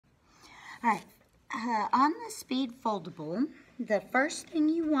All right, on the Speed Foldable, the first thing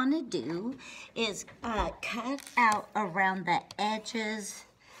you want to do is cut out around the edges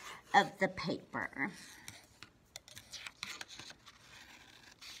of the paper.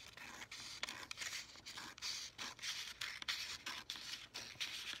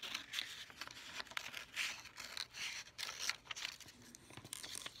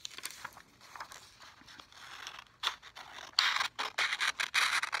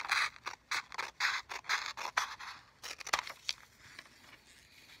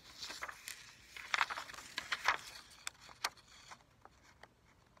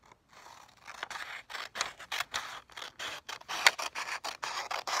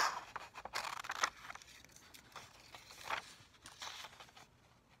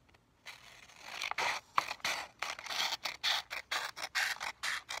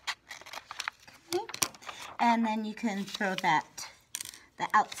 And then you can throw the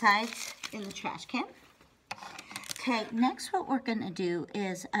outsides in the trash can. Okay, next what we're gonna do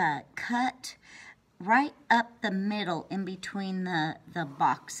is cut right up the middle in between the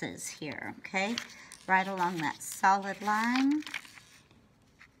boxes here, okay? Right along that solid line.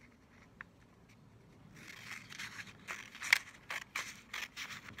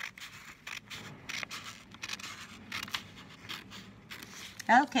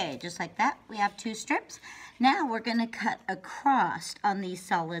 Okay, just like that, we have 2 strips. Now we're gonna cut across on these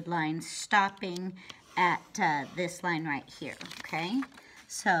solid lines, stopping at this line right here, okay?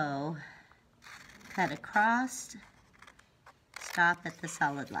 So, cut across, stop at the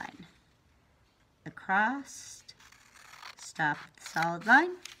solid line. Across, stop at the solid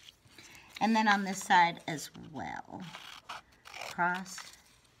line. And then on this side as well. Across,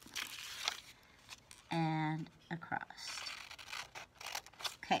 and across.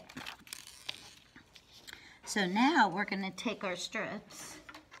 Okay. So now we're going to take our strips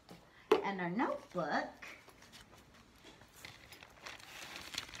and our notebook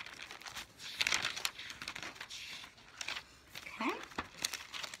okay.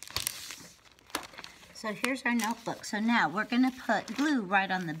 So here's our notebook. So now we're going to put glue right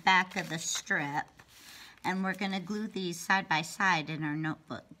on the back of the strip, and we're going to glue these side by side in our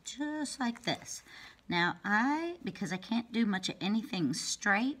notebook just like this. Now because I can't do much of anything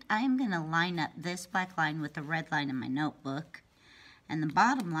straight, I am going to line up this black line with the red line in my notebook. And the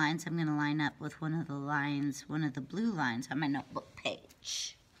bottom lines I'm going to line up with one of the blue lines on my notebook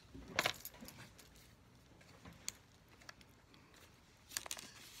page.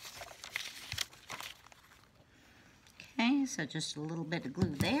 Okay, so just a little bit of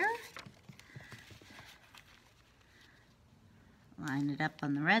glue there. Line it up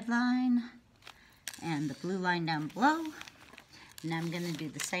on the red line and the blue line down below. And I'm going to do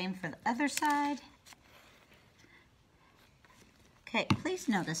the same for the other side. Okay, please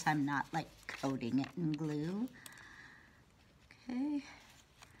notice I'm not like coating it in glue. Okay,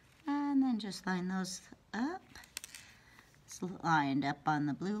 and then just line those up. It's lined up on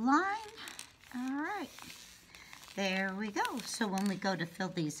the blue line. All right, there we go. So when we go to fill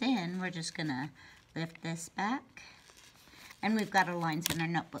these in, we're just going to lift this back. And we've got our lines in our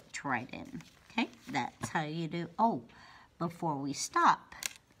notebook to write in. Okay, that's how you do. Oh, before we stop,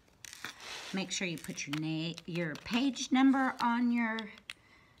 make sure you put your page number on your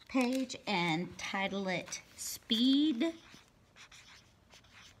page and title it Speed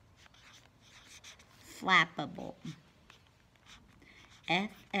Flappable.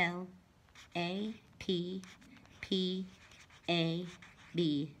 F-L-A-P-P-A-B-L-E.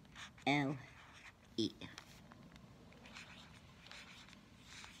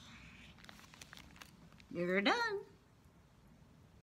 You're done.